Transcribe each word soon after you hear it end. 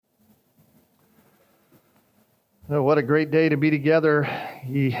Oh, what a great day to be together.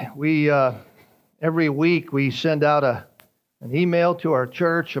 We every week we send out an email to our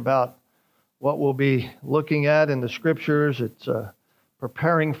church about what we'll be looking at in the scriptures. It's a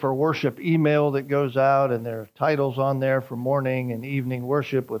preparing for worship email that goes out, and there are titles on there for morning and evening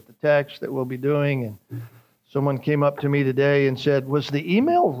worship with the text that we'll be doing. And someone came up to me today and said, "Was the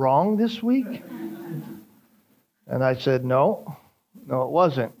email wrong this week?" And I said, No, it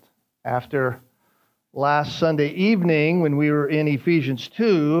wasn't. After last Sunday evening, when we were in Ephesians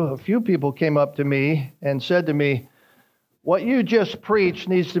 2, a few people came up to me and said to me, "What you just preached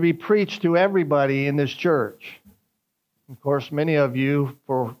needs to be preached to everybody in this church." Of course, many of you,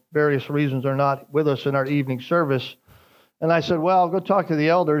 for various reasons, are not with us in our evening service. And I said, "Well, I'll go talk to the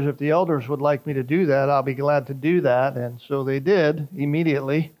elders. If the elders would like me to do that, I'll be glad to do that." And so they did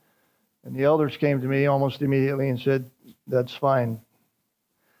immediately. And the elders came to me almost immediately and said, "That's fine."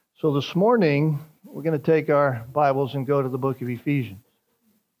 So this morning, we're going to take our Bibles and go to the book of Ephesians.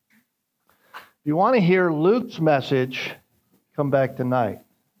 If you want to hear Luke's message, come back tonight,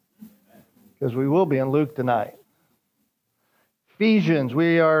 because we will be in Luke tonight. Ephesians,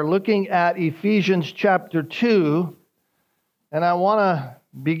 we are looking at Ephesians chapter 2, and I want to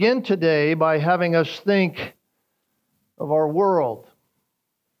begin today by having us think of our world,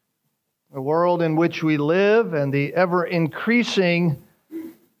 the world in which we live, and the ever-increasing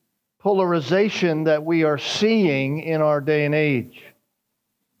polarization that we are seeing in our day and age.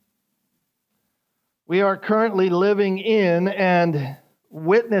 We are currently living in and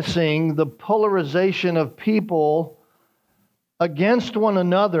witnessing the polarization of people against one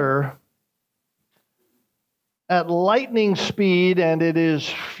another at lightning speed, and it is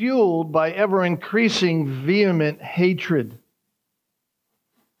fueled by ever-increasing vehement hatred.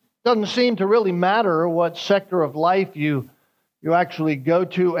 Doesn't seem to really matter what sector of life you actually go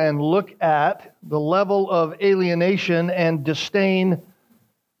to and look at. The level of alienation and disdain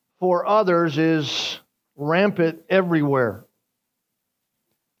for others is rampant everywhere.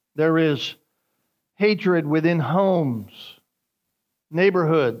 There is hatred within homes,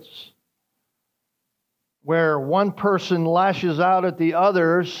 neighborhoods, where one person lashes out at the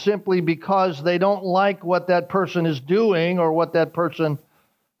others simply because they don't like what that person is doing or what that person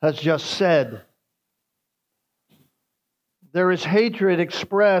has just said. There is hatred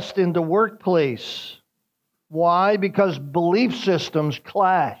expressed in the workplace. Why? Because belief systems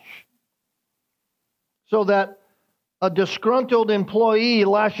clash. So that a disgruntled employee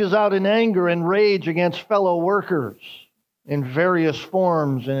lashes out in anger and rage against fellow workers in various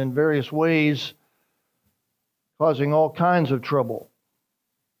forms and in various ways, causing all kinds of trouble.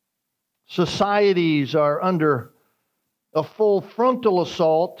 Societies are under a full frontal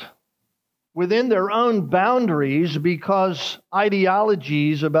assault within their own boundaries because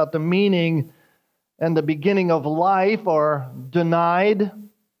ideologies about the meaning and the beginning of life are denied,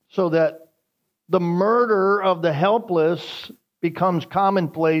 so that the murder of the helpless becomes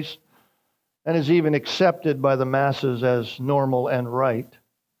commonplace and is even accepted by the masses as normal and right.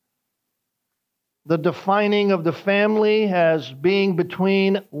 The defining of the family as being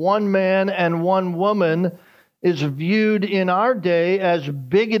between one man and one woman is viewed in our day as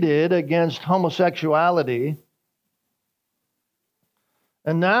bigoted against homosexuality.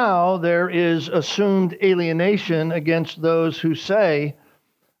 And now there is assumed alienation against those who say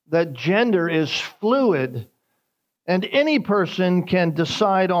that gender is fluid and any person can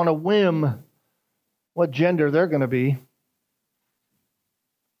decide on a whim what gender they're going to be.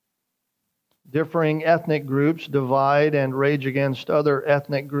 Differing ethnic groups divide and rage against other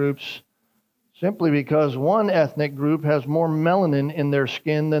ethnic groups simply because one ethnic group has more melanin in their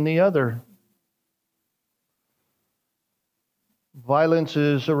skin than the other. Violence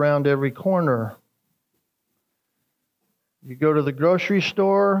is around every corner. You go to the grocery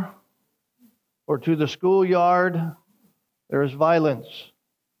store or to the schoolyard, there is violence.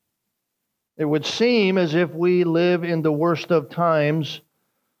 It would seem as if we live in the worst of times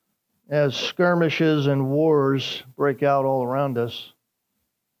as skirmishes and wars break out all around us.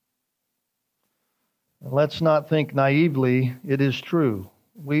 Let's not think naively, it is true.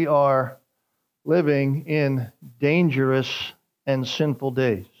 We are living in dangerous and sinful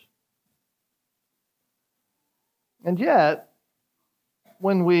days. And yet,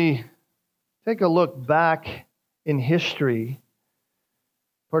 when we take a look back in history,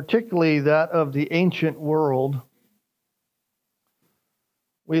 particularly that of the ancient world,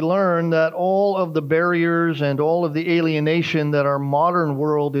 we learn that all of the barriers and all of the alienation that our modern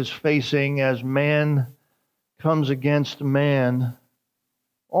world is facing as man comes against man,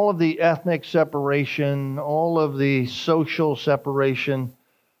 all of the ethnic separation, all of the social separation,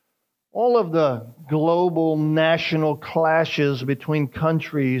 All of the global national clashes between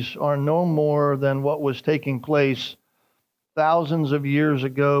countries are no more than what was taking place thousands of years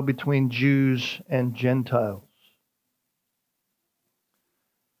ago between Jews and Gentiles.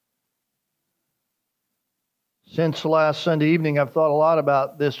 Since last Sunday evening, I've thought a lot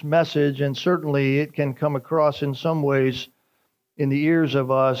about this message, and certainly it can come across in some ways in the ears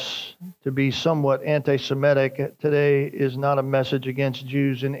of us to be somewhat anti-Semitic. Today is not a message against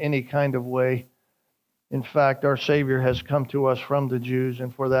Jews in any kind of way. In fact, our Savior has come to us from the Jews,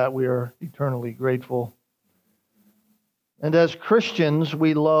 and for that we are eternally grateful. And as Christians,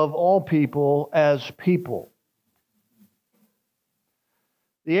 we love all people as people.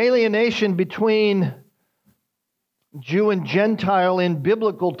 The alienation between Jew and Gentile in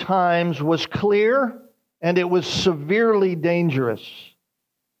biblical times was clear, and it was severely dangerous.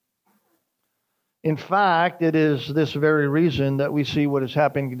 In fact, it is this very reason that we see what is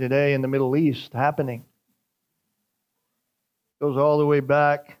happening today in the Middle East happening. It goes all the way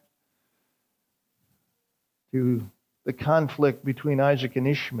back to the conflict between Isaac and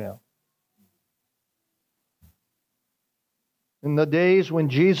Ishmael. In the days when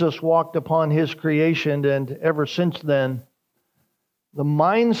Jesus walked upon His creation, and ever since then, the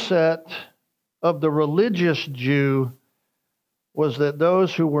mindset of the religious Jew was that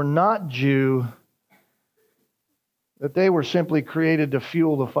those who were not Jew, that they were simply created to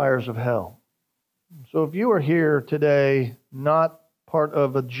fuel the fires of hell. So if you are here today not part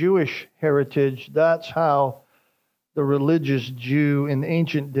of a Jewish heritage, that's how the religious Jew in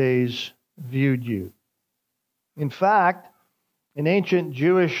ancient days viewed you. In fact, in ancient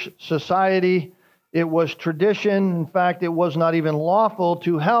Jewish society, it was tradition. In fact, it was not even lawful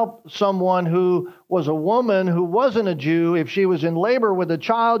to help someone who was a woman who wasn't a Jew. If she was in labor with a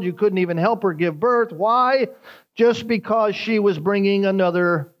child, you couldn't even help her give birth. Why? Just because she was bringing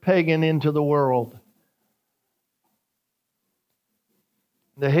another pagan into the world.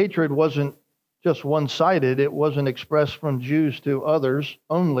 The hatred wasn't just one-sided. It wasn't expressed from Jews to others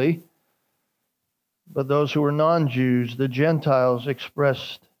only, but those who were non-Jews, the Gentiles,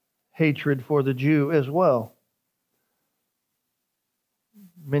 expressed hatred for the Jew as well.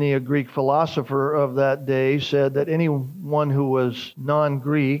 Many a Greek philosopher of that day said that anyone who was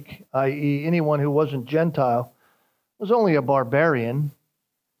non-Greek, i.e. anyone who wasn't Gentile, was only a barbarian.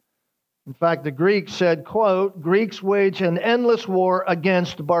 In fact, the Greeks said, quote, "Greeks wage an endless war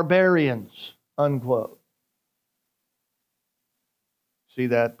against barbarians," unquote. See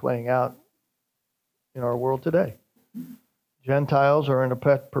that playing out in our world today. Gentiles are in a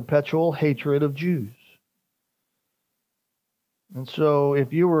perpetual hatred of Jews. And so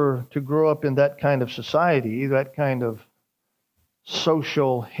if you were to grow up in that kind of society, that kind of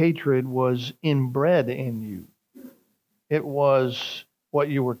social hatred was inbred in you. It was what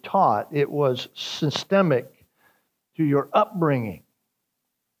you were taught. It was systemic to your upbringing.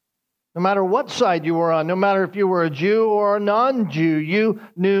 No matter what side you were on, no matter if you were a Jew or a non-Jew, you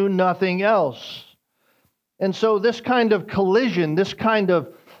knew nothing else. And so this kind of collision, this kind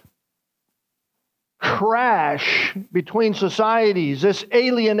of crash between societies, this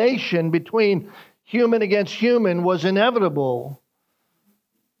alienation between human against human was inevitable.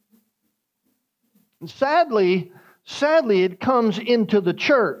 And sadly, it comes into the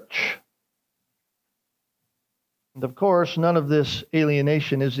church. And of course, none of this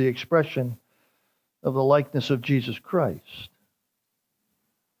alienation is the expression of the likeness of Jesus Christ.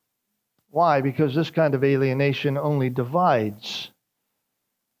 Why? Because this kind of alienation only divides.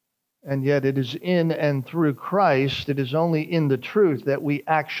 And yet it is in and through Christ, it is only in the truth that we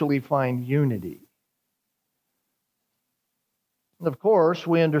actually find unity. And of course,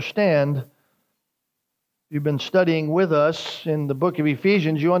 we understand, if you've been studying with us in the book of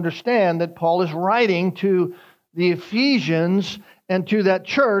Ephesians, you understand that Paul is writing to the Ephesians and to that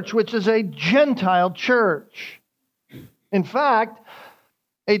church, which is a Gentile church. In fact,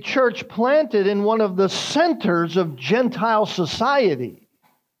 a church planted in one of the centers of Gentile society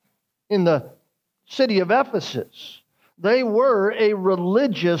in the city of Ephesus. They were a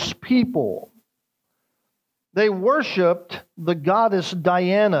religious people. They worshipped the goddess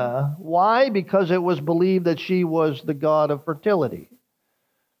Diana. Why? Because it was believed that she was the god of fertility.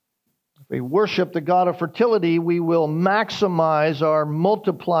 If we worship the god of fertility, we will maximize our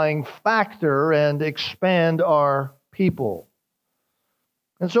multiplying factor and expand our people.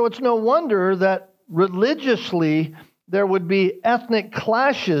 And so it's no wonder that religiously there would be ethnic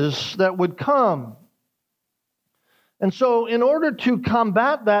clashes that would come. And so in order to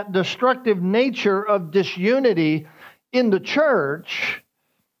combat that destructive nature of disunity in the church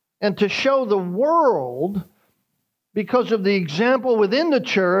and to show the world because of the example within the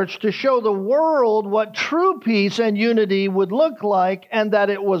church to show the world what true peace and unity would look like and that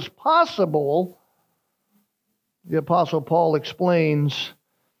it was possible. The Apostle Paul explains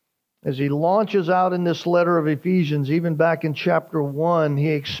as he launches out in this letter of Ephesians, even back in chapter 1, he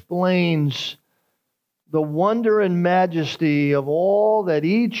explains the wonder and majesty of all that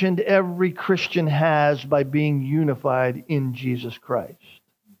each and every Christian has by being unified in Jesus Christ.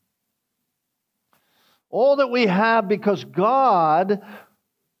 All that we have because God,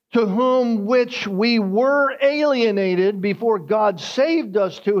 to whom which we were alienated before God saved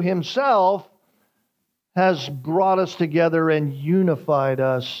us to Himself, has brought us together and unified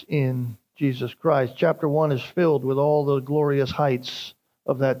us in Jesus Christ. Chapter 1 is filled with all the glorious heights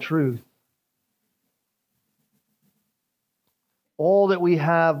of that truth. All that we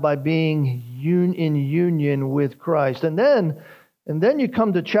have by being in union with Christ. And then you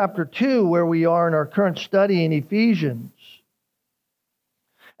come to chapter 2 where we are in our current study in Ephesians.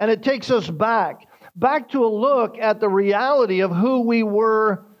 And it takes us back to a look at the reality of who we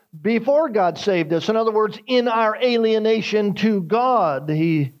were before God saved us. In other words, in our alienation to God.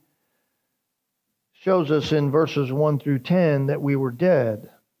 He shows us in verses 1 through 10 that we were dead.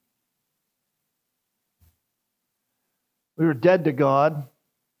 We were dead to God.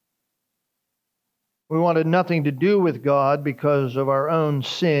 We wanted nothing to do with God because of our own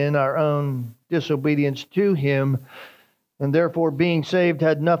sin, our own disobedience to Him. And therefore, being saved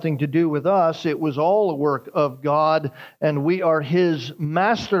had nothing to do with us. It was all a work of God, and we are His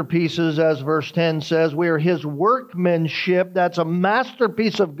masterpieces, as verse 10 says. We are His workmanship. That's a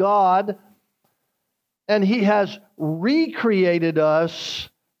masterpiece of God. And He has recreated us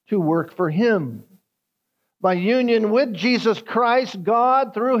to work for Him. By union with Jesus Christ,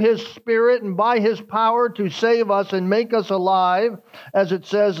 God, through His Spirit and by His power to save us and make us alive, as it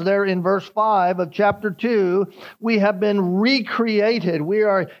says there in verse 5 of chapter 2, we have been recreated. We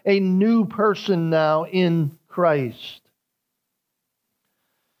are a new person now in Christ.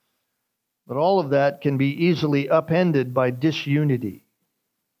 But all of that can be easily upended by disunity.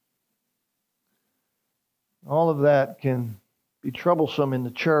 All of that can be troublesome in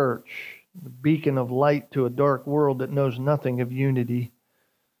the church. The beacon of light to a dark world that knows nothing of unity.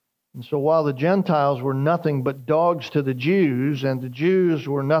 And so while the Gentiles were nothing but dogs to the Jews, and the Jews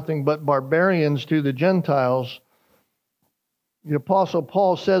were nothing but barbarians to the Gentiles, the Apostle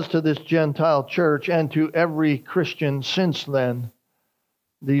Paul says to this Gentile church and to every Christian since then,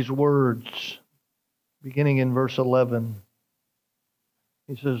 these words, beginning in verse 11.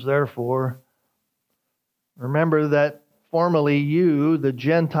 He says, therefore, remember that formerly you, the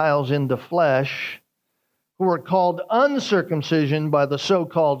Gentiles in the flesh, who were called uncircumcision by the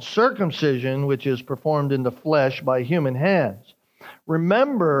so-called circumcision, which is performed in the flesh by human hands.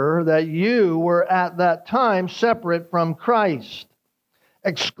 Remember that you were at that time separate from Christ,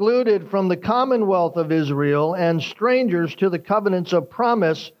 excluded from the commonwealth of Israel, and strangers to the covenants of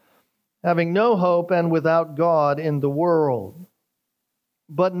promise, having no hope and without God in the world.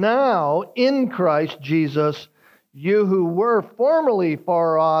 But now, in Christ Jesus, you who were formerly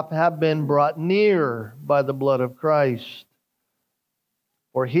far off have been brought near by the blood of Christ.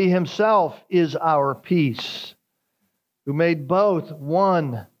 For He Himself is our peace, who made both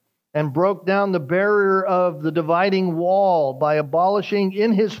one and broke down the barrier of the dividing wall by abolishing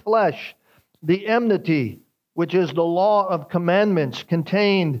in His flesh the enmity, which is the law of commandments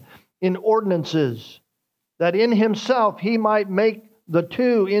contained in ordinances, that in Himself He might make the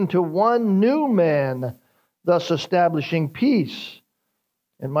two into one new man, thus establishing peace,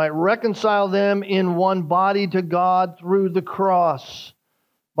 and might reconcile them in one body to God through the cross,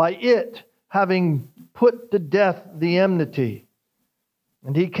 by it having put to death the enmity.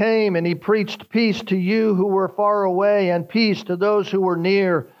 And He came and He preached peace to you who were far away, and peace to those who were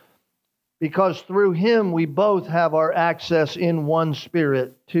near, because through Him we both have our access in one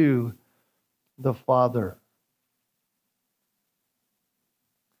Spirit to the Father.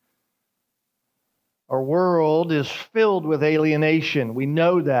 Our world is filled with alienation. We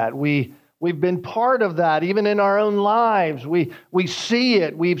know that. We've been part of that, even in our own lives. We see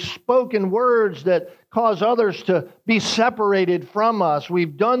it. We've spoken words that cause others to be separated from us.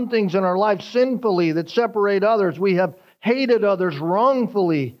 We've done things in our life sinfully that separate others. We have hated others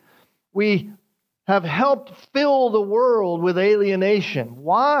wrongfully. We have helped fill the world with alienation.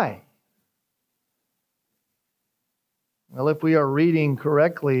 Why? Well, if we are reading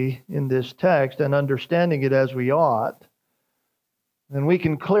correctly in this text and understanding it as we ought, then we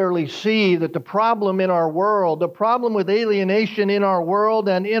can clearly see that the problem in our world, the problem with alienation in our world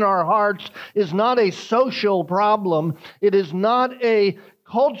and in our hearts, is not a social problem. It is not a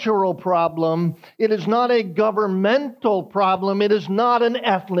cultural problem. It is not a governmental problem. It is not an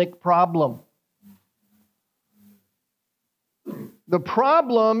ethnic problem. The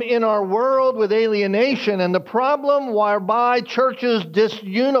problem in our world with alienation and the problem whereby churches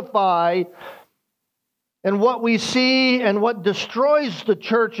disunify and what we see and what destroys the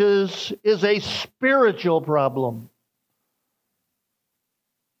churches is a spiritual problem.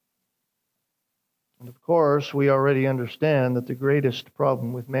 And of course, we already understand that the greatest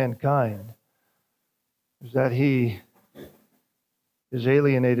problem with mankind is that he is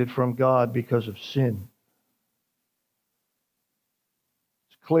alienated from God because of sin.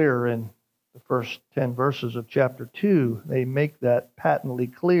 It's clear in the first 10 verses of chapter 2. They make that patently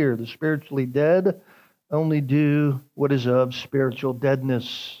clear. The spiritually dead only do what is of spiritual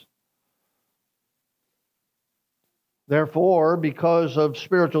deadness. Therefore, because of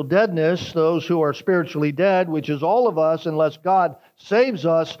spiritual deadness, those who are spiritually dead, which is all of us unless God saves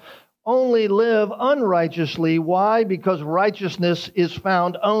us, only live unrighteously. Why? Because righteousness is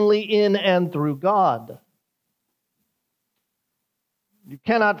found only in and through God. You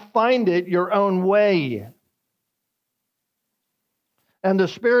cannot find it your own way. And the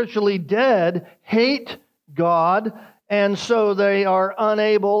spiritually dead hate God, and so they are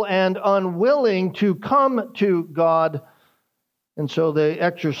unable and unwilling to come to God, and so they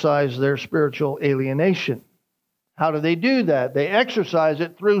exercise their spiritual alienation. How do they do that? They exercise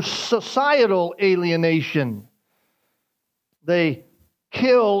it through societal alienation. They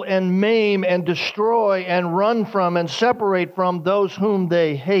kill and maim and destroy and run from and separate from those whom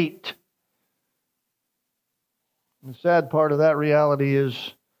they hate. The sad part of that reality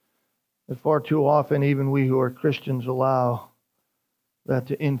is that far too often even we who are Christians allow that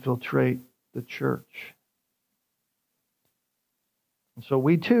to infiltrate the church. And so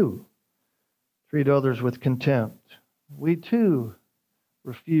we too treat others with contempt. We too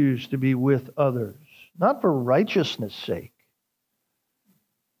refuse to be with others, not for righteousness' sake.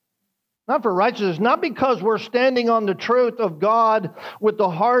 Not for righteousness, not because we're standing on the truth of God with the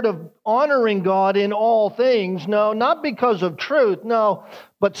heart of honoring God in all things. No, not because of truth, no,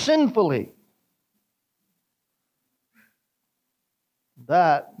 but sinfully.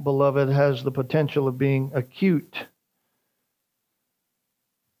 That, beloved, has the potential of being acute,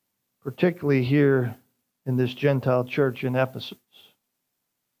 particularly here in this Gentile church in Ephesus.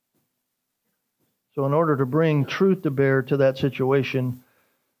 So in order to bring truth to bear to that situation,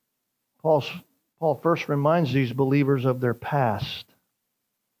 Paul first reminds these believers of their past.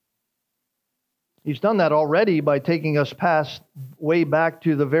 He's done that already by taking us past way back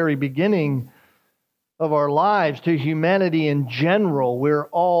to the very beginning of our lives, to humanity in general. We're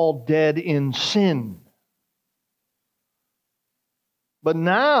all dead in sin. But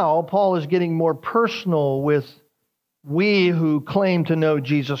now Paul is getting more personal with we who claim to know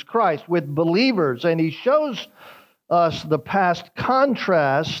Jesus Christ, with believers, and he shows us the past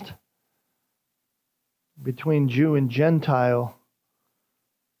contrast between Jew and Gentile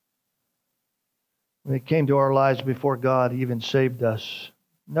when it came to our lives before God even saved us.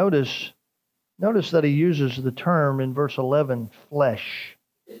 Notice that he uses the term in verse 11, flesh.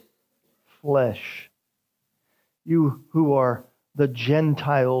 Flesh. You who are the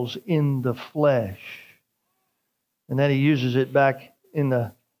Gentiles in the flesh. And then he uses it back in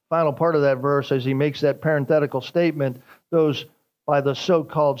the final part of that verse as he makes that parenthetical statement, those by the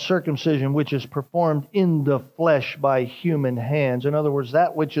so-called circumcision which is performed in the flesh by human hands. In other words,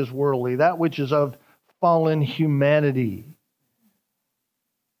 that which is worldly, that which is of fallen humanity.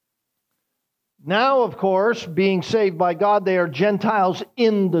 Now, of course, being saved by God, they are Gentiles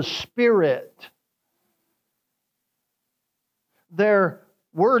in the Spirit. There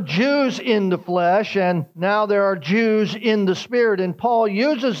were Jews in the flesh, and now there are Jews in the Spirit. And Paul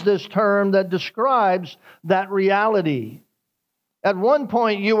uses this term that describes that reality. At one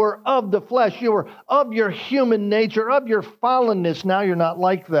point, you were of the flesh. You were of your human nature, of your fallenness. Now you're not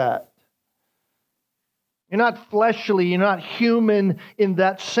like that. You're not fleshly. You're not human in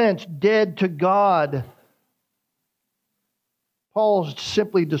that sense, dead to God. Paul's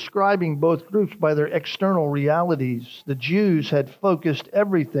simply describing both groups by their external realities. The Jews had focused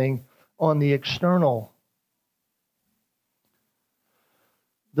everything on the external.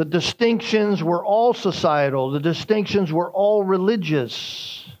 The distinctions were all societal. The distinctions were all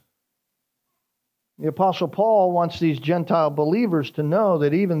religious. The Apostle Paul wants these Gentile believers to know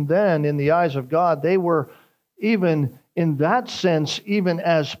that even then, in the eyes of God, they were, even in that sense, even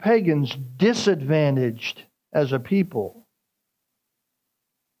as pagans, disadvantaged as a people.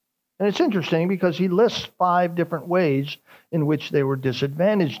 And it's interesting because he lists 5 different ways in which they were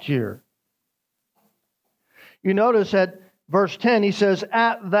disadvantaged here. You notice that Verse 10, he says,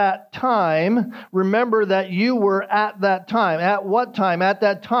 at that time, remember that you were at that time. At what time? At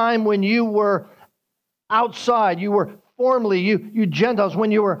that time when you were outside, you were formerly, you Gentiles,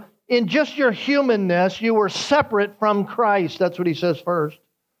 when you were in just your humanness, you were separate from Christ. That's what he says first.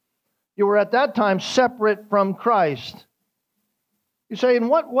 You were at that time separate from Christ. You say, in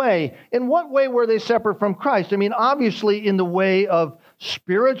what way? In what way were they separate from Christ? I mean, obviously in the way of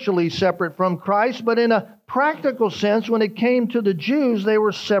spiritually separate from Christ, but in a practical sense, when it came to the Jews, they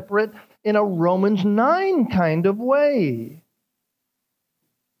were separate in a Romans 9 kind of way.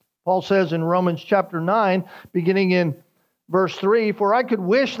 Paul says in Romans chapter 9, beginning in verse 3, for I could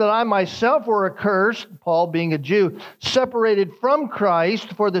wish that I myself were accursed, Paul being a Jew, separated from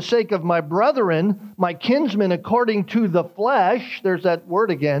Christ for the sake of my brethren, my kinsmen according to the flesh. There's that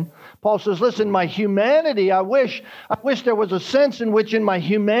word again. Paul says, listen, my humanity, I wish there was a sense in which in my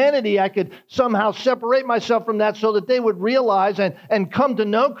humanity I could somehow separate myself from that so that they would realize and come to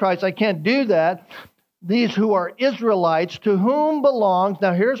know Christ. I can't do that. These who are Israelites, to whom belongs,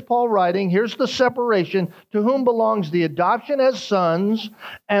 now here's Paul writing, here's the separation, to whom belongs the adoption as sons,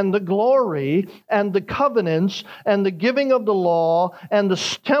 and the glory, and the covenants, and the giving of the law, and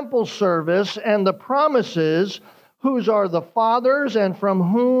the temple service, and the promises, whose are the fathers, and from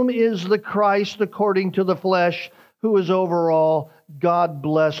whom is the Christ according to the flesh, who is over all, God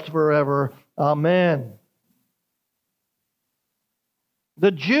blessed forever. Amen.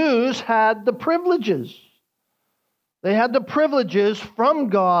 The Jews had the privileges. They had the privileges from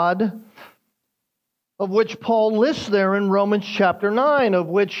God, of which Paul lists there in Romans chapter 9, of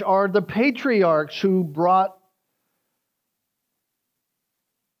which are the patriarchs who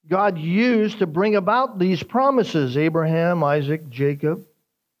God used to bring about these promises: Abraham, Isaac, Jacob.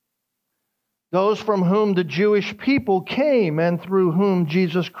 Those from whom the Jewish people came and through whom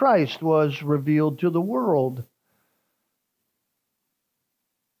Jesus Christ was revealed to the world.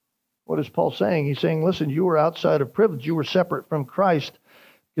 What is Paul saying? He's saying, listen, you were outside of privilege. You were separate from Christ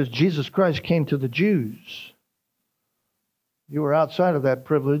because Jesus Christ came to the Jews. You were outside of that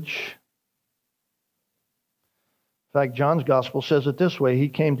privilege. In fact, John's gospel says it this way: he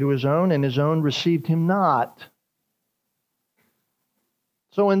came to his own, and his own received him not.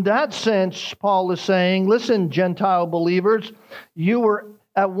 So in that sense, Paul is saying, listen, Gentile believers, you were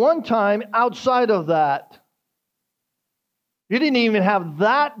at one time outside of that. You didn't even have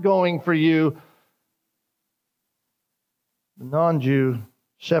that going for you. The non-Jew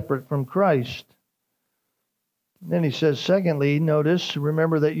separate from Christ. And then he says, secondly, notice,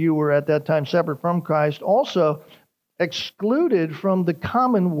 remember that you were at that time separate from Christ, also excluded from the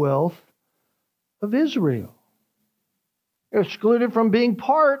commonwealth of Israel. You're excluded from being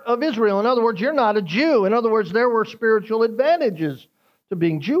part of Israel. In other words, you're not a Jew. In other words, there were spiritual advantages to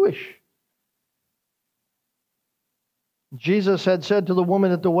being Jewish. Jesus had said to the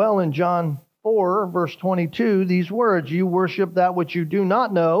woman at the well in John 4, verse 22, these words, you worship that which you do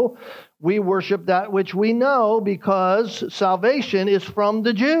not know. We worship that which we know, because salvation is from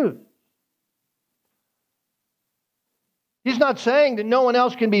the Jews. He's not saying that no one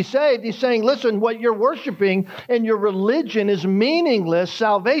else can be saved. He's saying, listen, what you're worshiping and your religion is meaningless.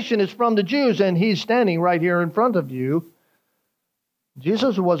 Salvation is from the Jews, and he's standing right here in front of you.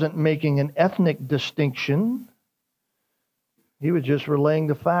 Jesus wasn't making an ethnic distinction. He was just relaying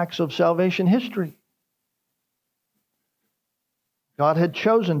the facts of salvation history. God had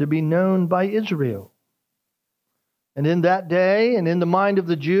chosen to be known by Israel. And in that day, and in the mind of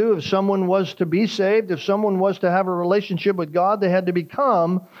the Jew, if someone was to be saved, if someone was to have a relationship with God, they had to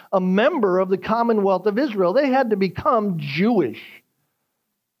become a member of the commonwealth of Israel. They had to become Jewish.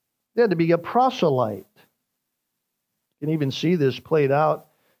 They had to be a proselyte. You can even see this played out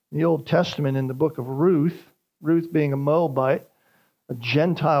in the Old Testament in the book of Ruth. Ruth, being a Moabite, a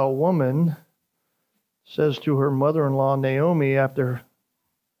Gentile woman, says to her mother-in-law Naomi after her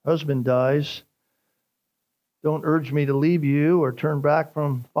husband dies, don't urge me to leave you or turn back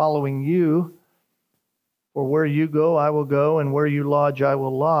from following you. For where you go, I will go, and where you lodge, I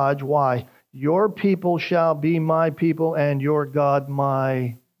will lodge. Why? Your people shall be my people, and your God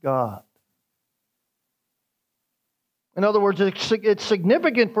my God. In other words, it's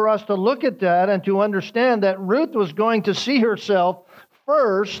significant for us to look at that and to understand that Ruth was going to see herself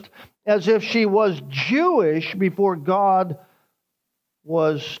first as if she was Jewish before God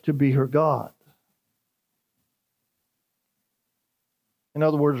was to be her God. In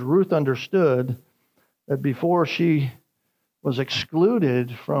other words, Ruth understood that before she was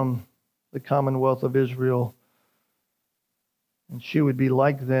excluded from the commonwealth of Israel, and she would be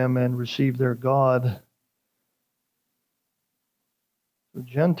like them and receive their God. The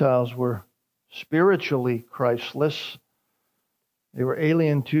Gentiles were spiritually Christless, They were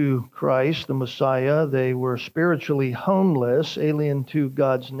alien to Christ, the Messiah. They were spiritually homeless, alien to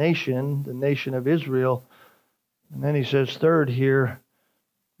God's nation, the nation of Israel. And then he says, third here,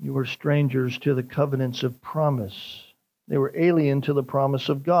 you were strangers to the covenants of promise. They were alien to the promise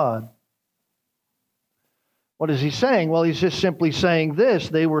of God. What is he saying? Well, he's just simply saying this.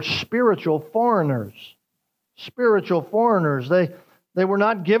 They were spiritual foreigners. Spiritual foreigners. They were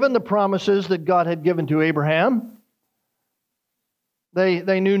not given the promises that God had given to Abraham.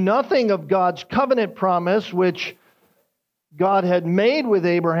 They knew nothing of God's covenant promise, which God had made with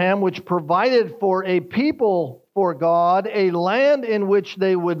Abraham, which provided for a people for God, a land in which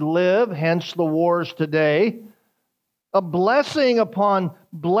they would live, hence the wars today, a blessing upon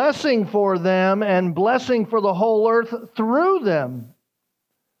blessing for them and blessing for the whole earth through them.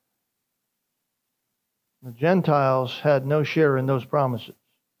 The Gentiles had no share in those promises.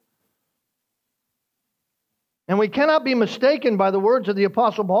 And we cannot be mistaken by the words of the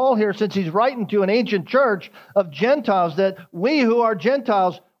Apostle Paul here, since he's writing to an ancient church of Gentiles, that we who are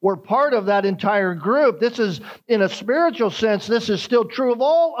Gentiles were part of that entire group. This is, in a spiritual sense, this is still true of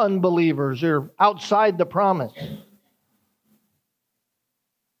all unbelievers who are outside the promise.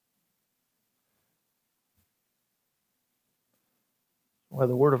 Why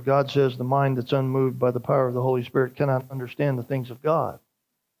the Word of God says the mind that's unmoved by the power of the Holy Spirit cannot understand the things of God.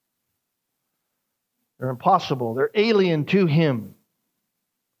 They're impossible. They're alien to Him.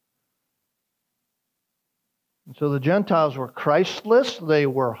 And so the Gentiles were Christless. They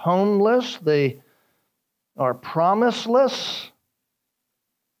were homeless. They are promiseless.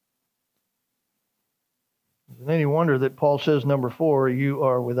 Is it any wonder that Paul says, number 4, you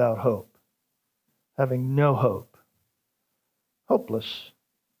are without hope, having no hope. Hopeless.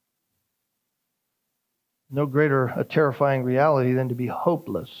 No greater a terrifying reality than to be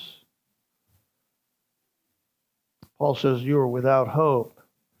hopeless. Paul says you are without hope.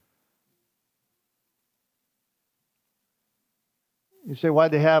 You say,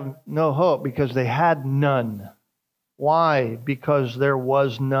 why'd they have no hope? Because they had none. Why? Because there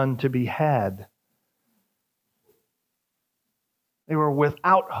was none to be had. They were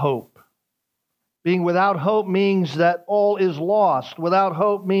without hope. Being without hope means that all is lost. Without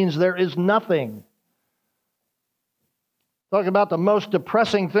hope means there is nothing. Talk about the most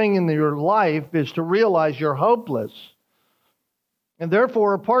depressing thing in your life is to realize you're hopeless. And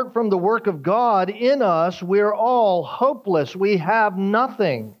therefore, apart from the work of God in us, we're all hopeless. We have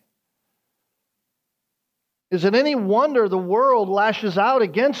nothing. Is it any wonder the world lashes out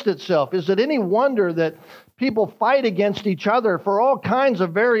against itself? Is it any wonder that people fight against each other for all kinds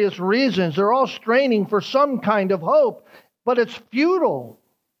of various reasons? They're all straining for some kind of hope, but it's futile.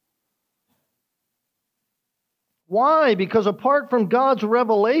 Why? Because apart from God's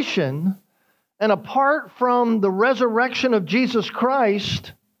revelation and apart from the resurrection of Jesus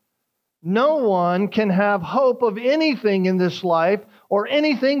Christ, no one can have hope of anything in this life or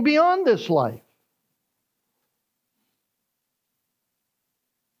anything beyond this life.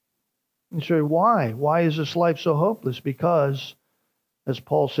 You say, why? Why is this life so hopeless? Because, as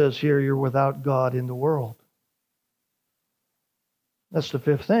Paul says here, you're without God in the world. That's the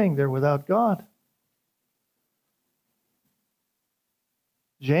fifth thing. They're without God.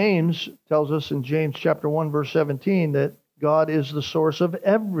 James tells us in James chapter 1, verse 17, that God is the source of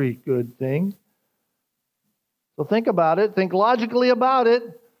every good thing. So think about it. Think logically about it.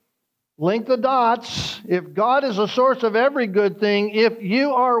 Link the dots. If God is the source of every good thing, if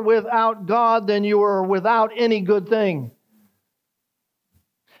you are without God, then you are without any good thing.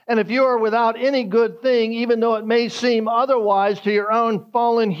 And if you are without any good thing, even though it may seem otherwise to your own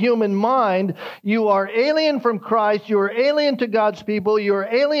fallen human mind, you are alien from Christ, you are alien to God's people, you are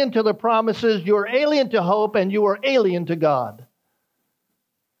alien to the promises, you are alien to hope, and you are alien to God.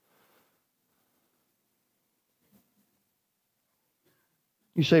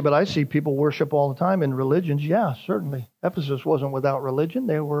 You say, but I see people worship all the time in religions. Yeah, certainly. Ephesus wasn't without religion.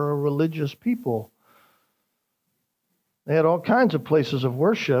 They were a religious people. They had all kinds of places of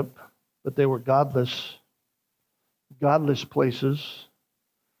worship, but they were godless places.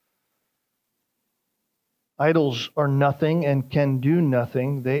 Idols are nothing and can do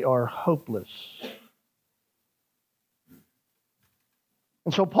nothing. They are hopeless.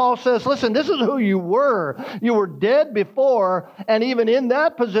 And so Paul says, listen, this is who you were. You were dead before, and even in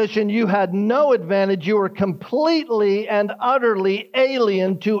that position, you had no advantage. You were completely and utterly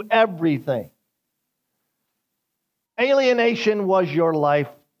alien to everything. Alienation was your life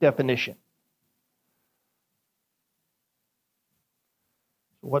definition.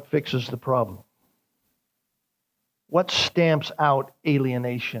 What fixes the problem? What stamps out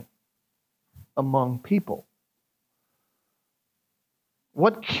alienation among people?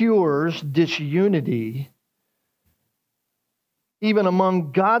 What cures disunity even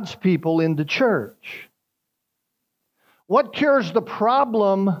among God's people in the church? What cures the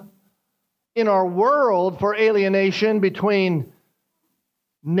problem in our world for alienation between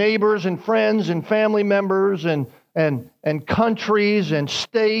neighbors and friends and family members and countries and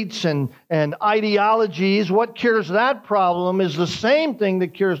states and ideologies? What cures that problem is the same thing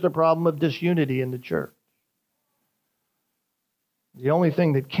that cures the problem of disunity in the church. The only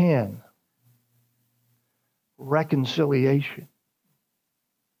thing that can. Reconciliation.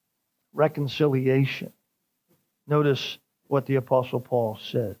 Reconciliation. Notice what the Apostle Paul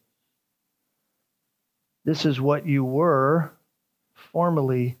said. This is what you were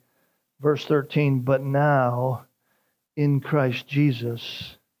formerly, verse 13, but now in Christ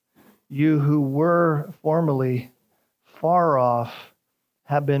Jesus, you who were formerly far off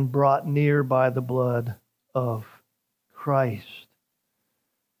have been brought near by the blood of Christ.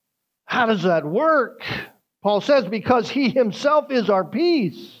 How does that work? Paul says, because He Himself is our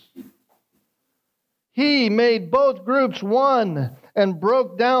peace. He made both groups one and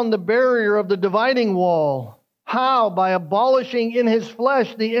broke down the barrier of the dividing wall. How? By abolishing in His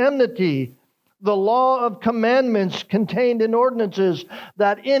flesh the enmity, the law of commandments contained in ordinances,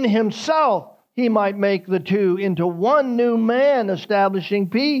 that in Himself He might make the two into one new man, establishing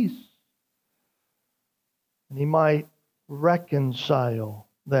peace. And He might reconcile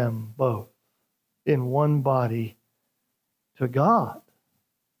them both in one body to God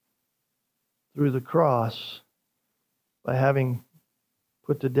through the cross by having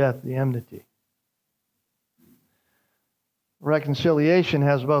put to death the enmity. Reconciliation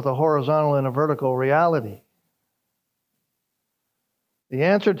has both a horizontal and a vertical reality. The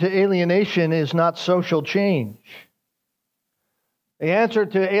answer to alienation is not social change. The answer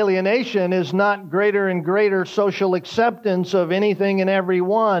to alienation is not greater and greater social acceptance of anything and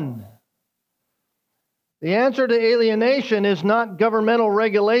everyone. The answer to alienation is not governmental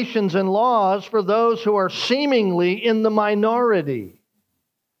regulations and laws for those who are seemingly in the minority.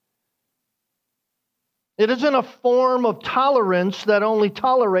 It isn't a form of tolerance that only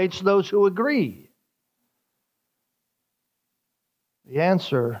tolerates those who agree. The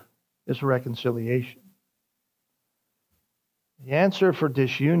answer is reconciliation. The answer for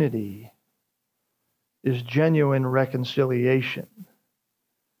disunity is genuine reconciliation.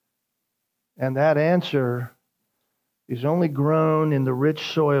 And that answer is only grown in the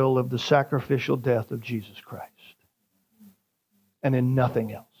rich soil of the sacrificial death of Jesus Christ, and in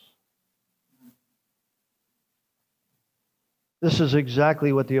nothing else. This is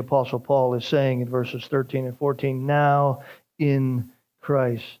exactly what the Apostle Paul is saying in verses 13 and 14. Now in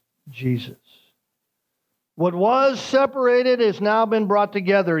Christ Jesus. What was separated has now been brought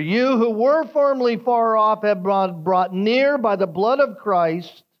together. You who were formerly far off have been brought near by the blood of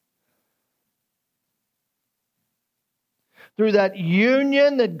Christ. Through that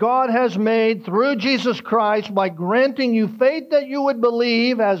union that God has made through Jesus Christ by granting you faith that you would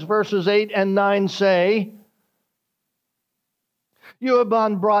believe, as verses 8 and 9 say. You have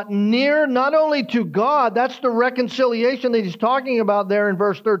been brought near not only to God, that's the reconciliation that he's talking about there in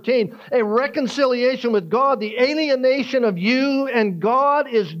verse 13. A reconciliation with God, the alienation of you and God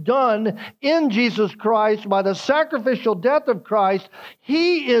is done in Jesus Christ by the sacrificial death of Christ.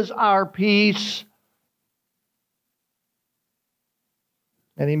 He is our peace.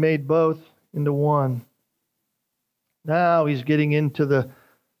 And he made both into one. Now he's getting into the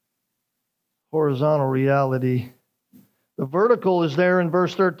horizontal reality. The vertical is there in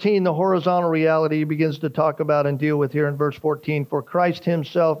verse 13. The horizontal reality he begins to talk about and deal with here in verse 14. For Christ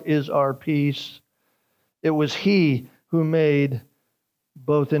himself is our peace. It was he who made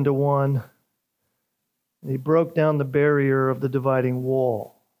both into one. And he broke down the barrier of the dividing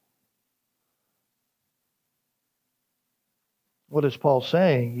wall. What is Paul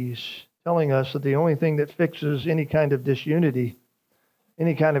saying? He's telling us that the only thing that fixes any kind of disunity,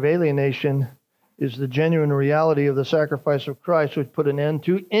 any kind of alienation, is the genuine reality of the sacrifice of Christ, which put an end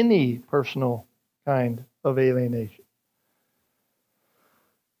to any personal kind of alienation.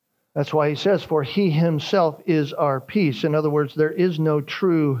 That's why he says, for he himself is our peace. In other words, there is no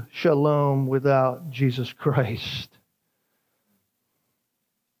true shalom without Jesus Christ.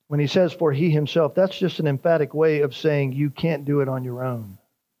 When he says, for he himself, that's just an emphatic way of saying you can't do it on your own.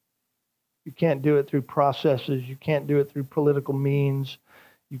 You can't do it through processes. You can't do it through political means.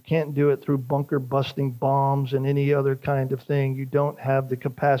 You can't do it through bunker-busting bombs and any other kind of thing. You don't have the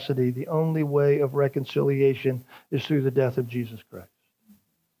capacity. The only way of reconciliation is through the death of Jesus Christ.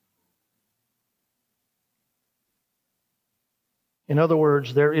 In other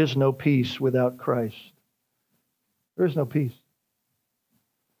words, there is no peace without Christ. There is no peace.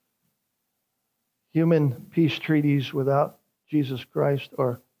 Human peace treaties without Jesus Christ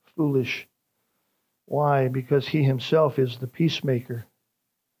are foolish. Why? Because He Himself is the peacemaker.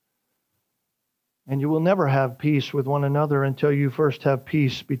 And you will never have peace with one another until you first have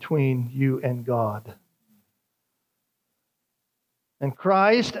peace between you and God. And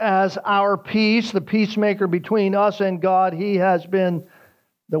Christ, as our peace, the peacemaker between us and God, He has been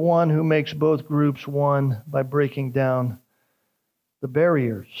the one who makes both groups one by breaking down the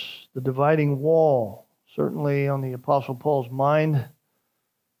barriers, the dividing wall. Certainly on the Apostle Paul's mind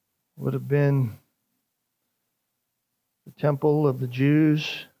would have been the temple of the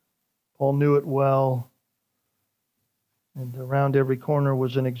Jews. Paul knew it well. And around every corner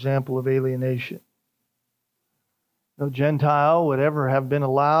was an example of alienation. No Gentile would ever have been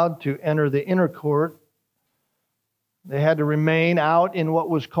allowed to enter the inner court. They had to remain out in what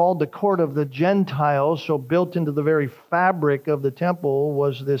was called the court of the Gentiles. So built into the very fabric of the temple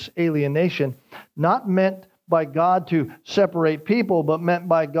was this alienation, not meant by God to separate people, but meant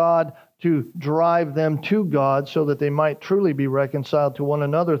by God to drive them to God so that they might truly be reconciled to one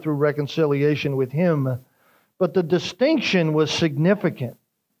another through reconciliation with Him. But the distinction was significant.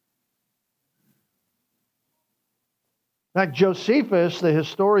 In fact, Josephus, the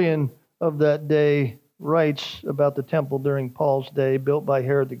historian of that day, writes about the temple during Paul's day, built by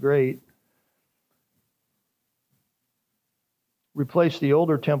Herod the Great. Replaced the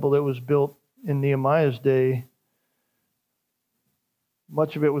older temple that was built in Nehemiah's day.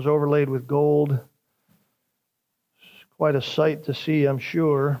 Much of it was overlaid with gold. Quite a sight to see, I'm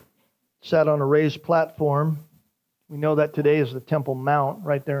sure. Sat on a raised platform. We know that today is the Temple Mount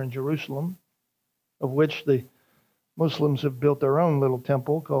right there in Jerusalem, of which the Muslims have built their own little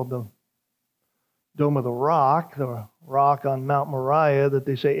temple called the Dome of the Rock on Mount Moriah that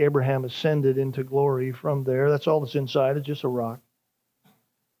they say Abraham ascended into glory from there. That's all that's inside. It's just a rock.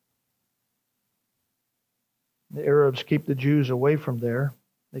 The Arabs keep the Jews away from there.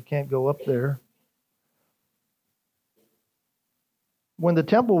 They can't go up there. When the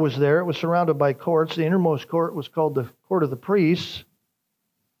temple was there, it was surrounded by courts. The innermost court was called the Court of the Priests.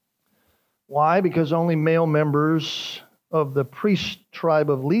 Why? Because only male members of the priest tribe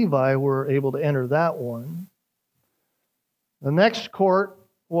of Levi were able to enter that one. The next court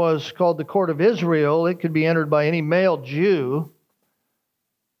was called the Court of Israel. It could be entered by any male Jew.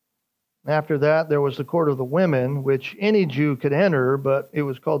 After that, there was the Court of the Women, which any Jew could enter, but it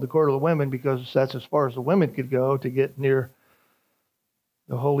was called the Court of the Women because that's as far as the women could go to get near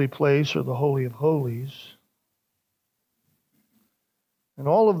the holy place or the Holy of Holies. And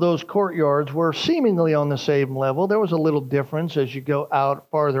all of those courtyards were seemingly on the same level. There was a little difference as you go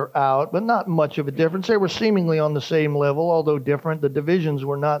farther out, but not much of a difference. They were seemingly on the same level, although different. The divisions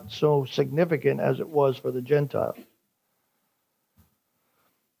were not so significant as it was for the Gentiles.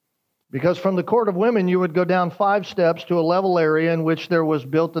 Because from the Court of Women, you would go down 5 steps to a level area in which there was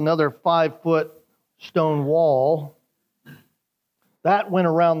built another 5-foot stone wall. That went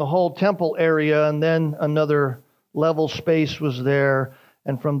around the whole temple area, and then another level space was there.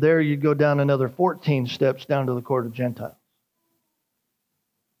 And from there, you'd go down another 14 steps down to the Court of Gentiles.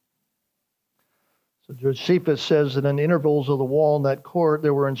 So Josephus says that in the intervals of the wall in that court,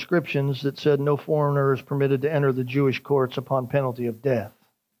 there were inscriptions that said no foreigner is permitted to enter the Jewish courts upon penalty of death.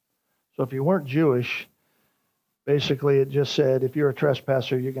 So if you weren't Jewish, basically it just said, if you're a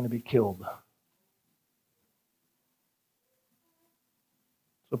trespasser, you're going to be killed.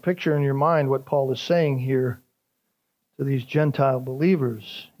 So picture in your mind what Paul is saying here to these Gentile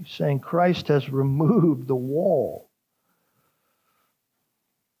believers. He's saying Christ has removed the wall.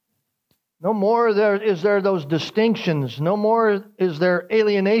 No more is there those distinctions. No more is there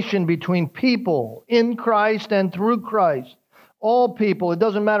alienation between people in Christ and through Christ. All people, it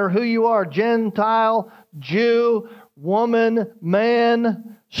doesn't matter who you are, Gentile, Jew, woman,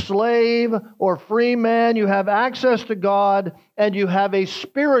 man, slave, or free man, you have access to God and you have a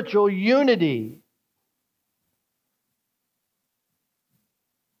spiritual unity.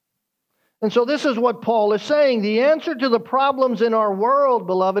 And so this is what Paul is saying. The answer to the problems in our world,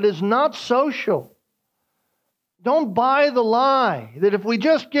 beloved, is not social. Don't buy the lie that if we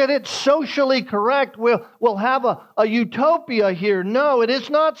just get it socially correct, we'll have a utopia here. No, it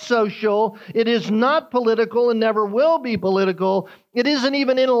is not social. It is not political and never will be political. It isn't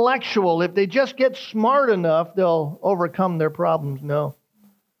even intellectual. If they just get smart enough, they'll overcome their problems. No.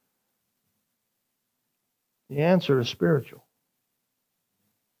 The answer is spiritual.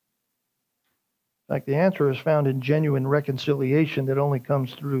 In fact, the answer is found in genuine reconciliation that only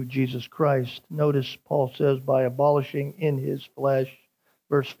comes through Jesus Christ. Notice Paul says, by abolishing in His flesh,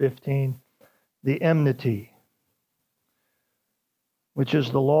 verse 15, the enmity. which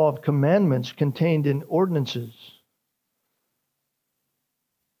is the law of commandments contained in ordinances,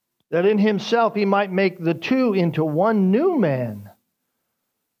 that in himself he might make the two into one new man,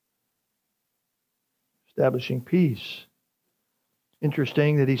 establishing peace.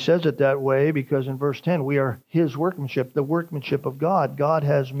 Interesting that he says it that way, because in verse 10, we are his workmanship, the workmanship of God. God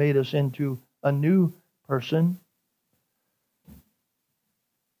has made us into a new person.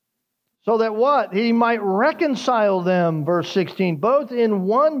 So that what? He might reconcile them, verse 16, both in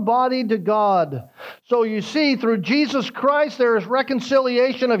one body to God. So you see, through Jesus Christ, there is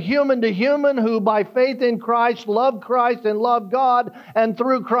reconciliation of human to human who by faith in Christ love Christ and love God. And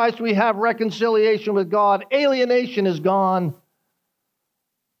through Christ we have reconciliation with God. Alienation is gone.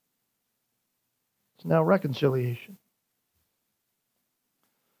 It's now reconciliation.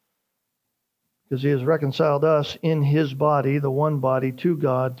 Because he has reconciled us in his body, the one body, to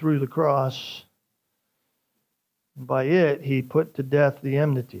God through the cross. And by it, he put to death the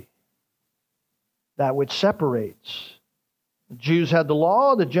enmity, that which separates. The Jews had the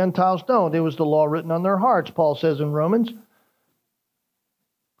law, the Gentiles don't. It was the law written on their hearts, Paul says in Romans.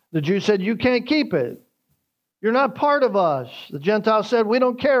 The Jews said, you can't keep it. You're not part of us. The Gentiles said, we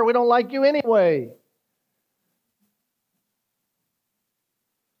don't care. We don't like you anyway.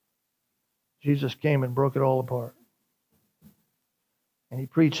 Jesus came and broke it all apart. And he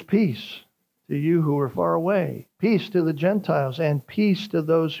preached peace to you who were far away, peace to the Gentiles, and peace to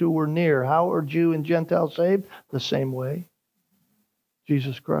those who were near. How are Jew and Gentile saved? The same way.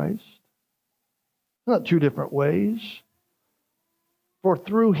 Jesus Christ. Not two different ways. For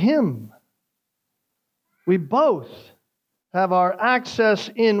through him, we both have our access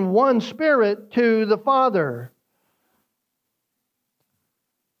in one Spirit to the Father.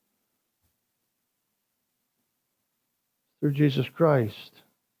 Through Jesus Christ.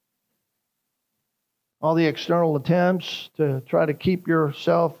 All the external attempts to try to keep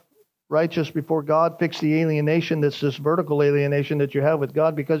yourself righteous before God, fix the alienation, that's this vertical alienation that you have with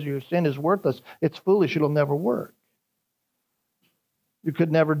God because your sin is worthless. It's foolish. It'll never work. You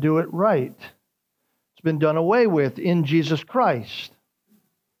could never do it right. It's been done away with in Jesus Christ.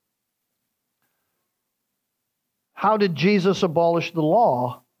 How did Jesus abolish the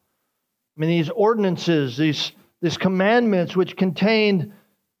law? I mean, these ordinances, these commandments which contained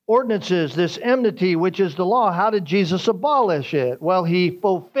ordinances, this enmity, which is the law. How did Jesus abolish it? Well, he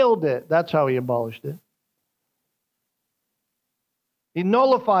fulfilled it. That's how he abolished it. He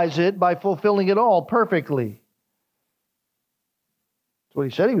nullifies it by fulfilling it all perfectly. That's what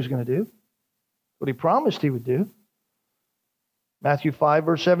he said he was going to do. What he promised he would do. Matthew 5,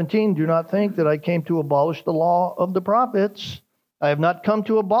 verse 17, do not think that I came to abolish the law of the prophets. I have not come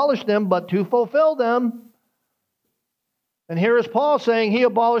to abolish them, but to fulfill them. And here is Paul saying he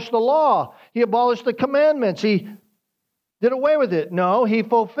abolished the law. He abolished the commandments. He did away with it. No, he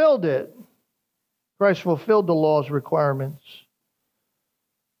fulfilled it. Christ fulfilled the law's requirements.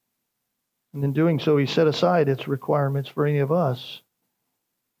 And in doing so, he set aside its requirements for any of us.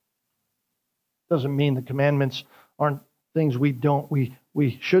 Doesn't mean the commandments aren't things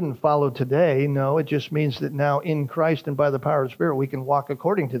we shouldn't follow today. No, it just means that now in Christ and by the power of the Spirit, we can walk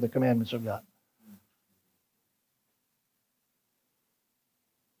according to the commandments of God.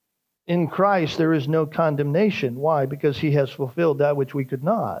 In Christ, there is no condemnation. Why? Because he has fulfilled that which we could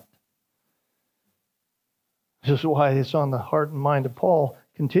not. This is why it's on the heart and mind of Paul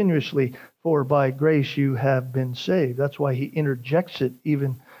continuously. For by grace you have been saved. That's why he interjects it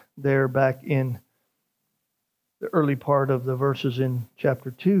even there back in the early part of the verses in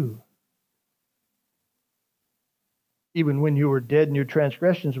chapter 2. Even when you were dead in your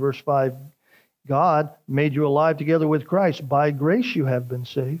transgressions, verse 5, God made you alive together with Christ. By grace you have been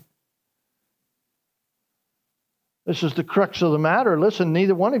saved. This is the crux of the matter. Listen,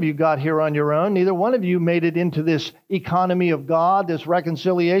 neither one of you got here on your own. Neither one of you made it into this economy of God, this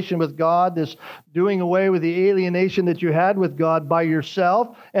reconciliation with God, this doing away with the alienation that you had with God by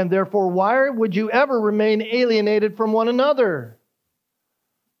yourself. And therefore, why would you ever remain alienated from one another?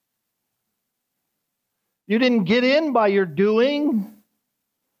 You didn't get in by your doing.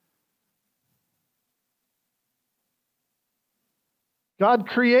 God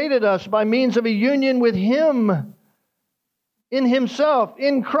created us by means of a union with Him. In Himself,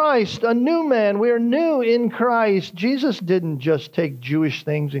 in Christ, a new man. We are new in Christ. Jesus didn't just take Jewish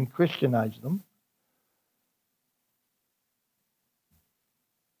things and Christianize them.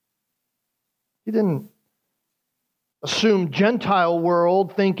 He didn't assume Gentile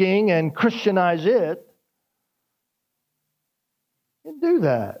world thinking and Christianize it. He didn't do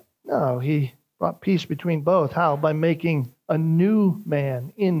that. No, He brought peace between both. How? By making a new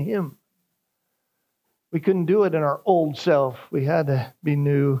man in Him. We couldn't do it in our old self. We had to be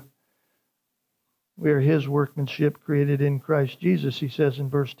new. We are His workmanship created in Christ Jesus, He says in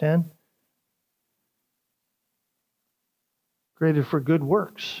verse 10. Created for good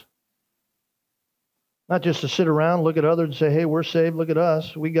works. Not just to sit around, look at others and say, hey, we're saved, look at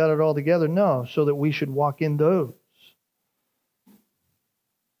us, we got it all together. No, so that we should walk in those.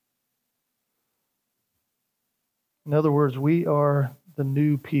 In other words, we are the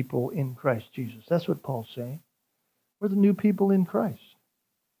new people in Christ Jesus. That's what Paul's saying. We're the new people in Christ.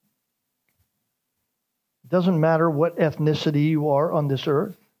 It doesn't matter what ethnicity you are on this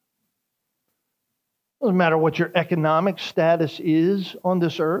earth. It doesn't matter what your economic status is on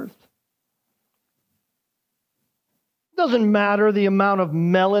this earth. It doesn't matter the amount of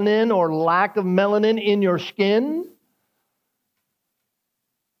melanin or lack of melanin in your skin.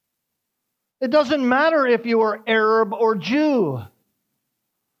 It doesn't matter if you are Arab or Jew.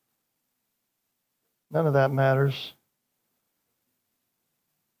 None of that matters.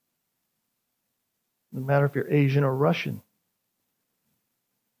 It doesn't matter if you're Asian or Russian.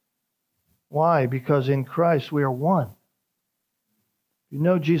 Why? Because in Christ we are one. If you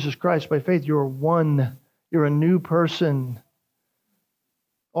know Jesus Christ by faith, you are one. You're a new person.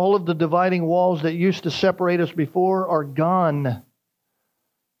 All of the dividing walls that used to separate us before are gone.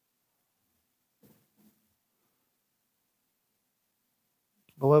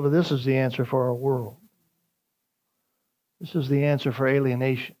 Beloved, this is the answer for our world. This is the answer for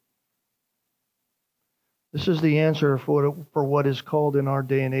alienation. This is the answer for what is called in our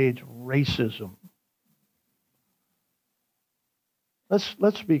day and age racism.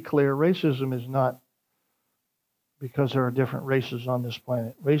 Let's be clear. Racism is not because there are different races on this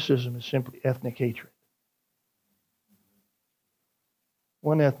planet. Racism is simply ethnic hatred.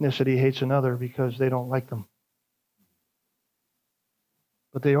 One ethnicity hates another because they don't like them.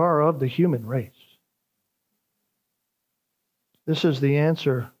 But they are of the human race. This is the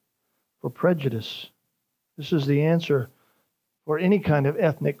answer for prejudice. This is the answer for any kind of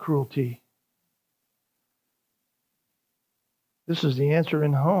ethnic cruelty. This is the answer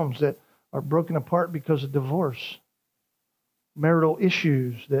in homes that are broken apart because of divorce. Marital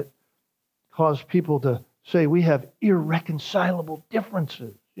issues that cause people to say we have irreconcilable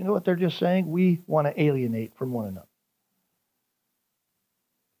differences. You know what they're just saying? We want to alienate from one another.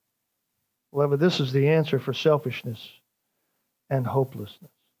 Well, but this is the answer for selfishness and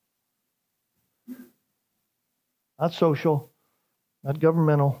hopelessness. Not social, not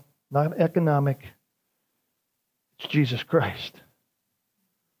governmental, not economic. It's Jesus Christ.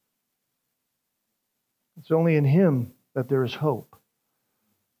 It's only in Him that there is hope.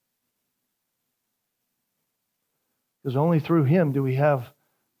 Because only through Him do we have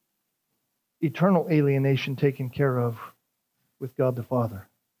eternal alienation taken care of with God the Father.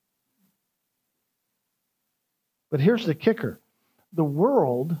 But here's the kicker. The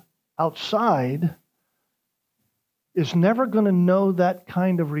world outside is never going to know that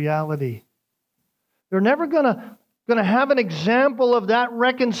kind of reality. They're never going to have an example of that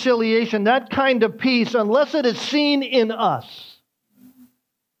reconciliation, that kind of peace, unless it is seen in us.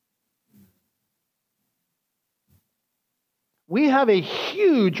 We have a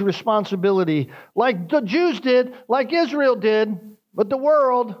huge responsibility, like the Jews did, like Israel did, but the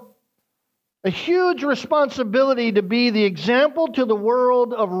world, a huge responsibility to be the example to the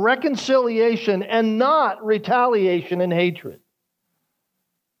world of reconciliation and not retaliation and hatred.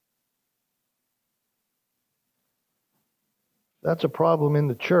 That's a problem in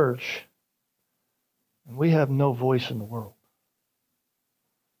the church, and we have no voice in the world.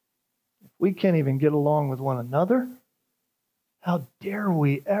 If we can't even get along with one another, how dare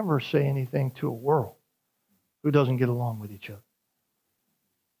we ever say anything to a world who doesn't get along with each other?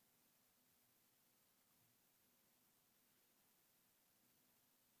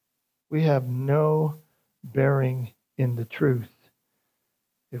 We have no bearing in the truth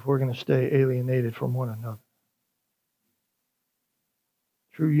if we're going to stay alienated from one another.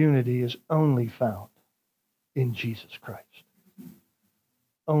 True unity is only found in Jesus Christ.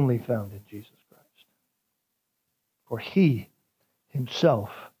 Only found in Jesus Christ. For He Himself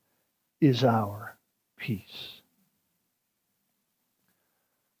is our peace.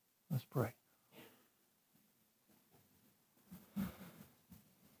 Let's pray.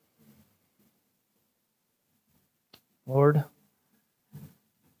 Lord,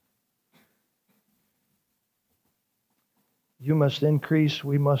 You must increase,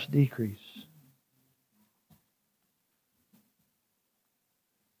 we must decrease.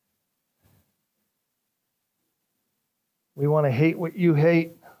 We want to hate what You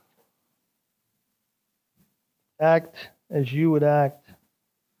hate, act as You would act,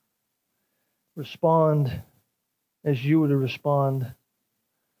 respond as you would respond,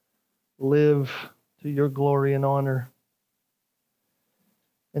 live to your glory and honor.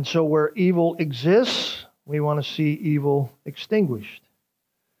 And so where evil exists, we want to see evil extinguished.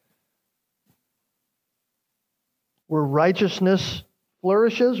 Where righteousness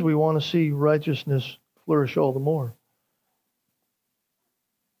flourishes, we want to see righteousness flourish all the more.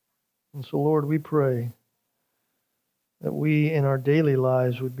 And so, Lord, we pray that we in our daily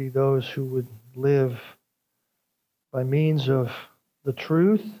lives would be those who would live by means of the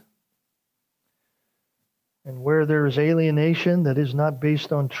truth. And where there is alienation that is not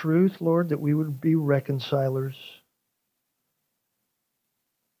based on truth, Lord, that we would be reconcilers.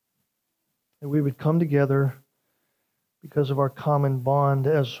 That we would come together because of our common bond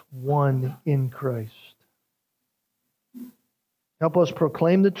as one in Christ. Help us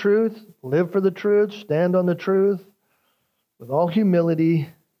proclaim the truth, live for the truth, stand on the truth with all humility,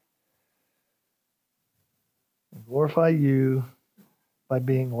 and glorify you by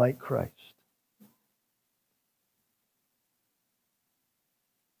being like Christ.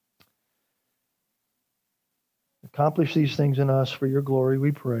 Accomplish these things in us for your glory,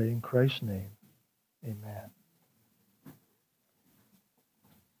 we pray, in Christ's name. Amen.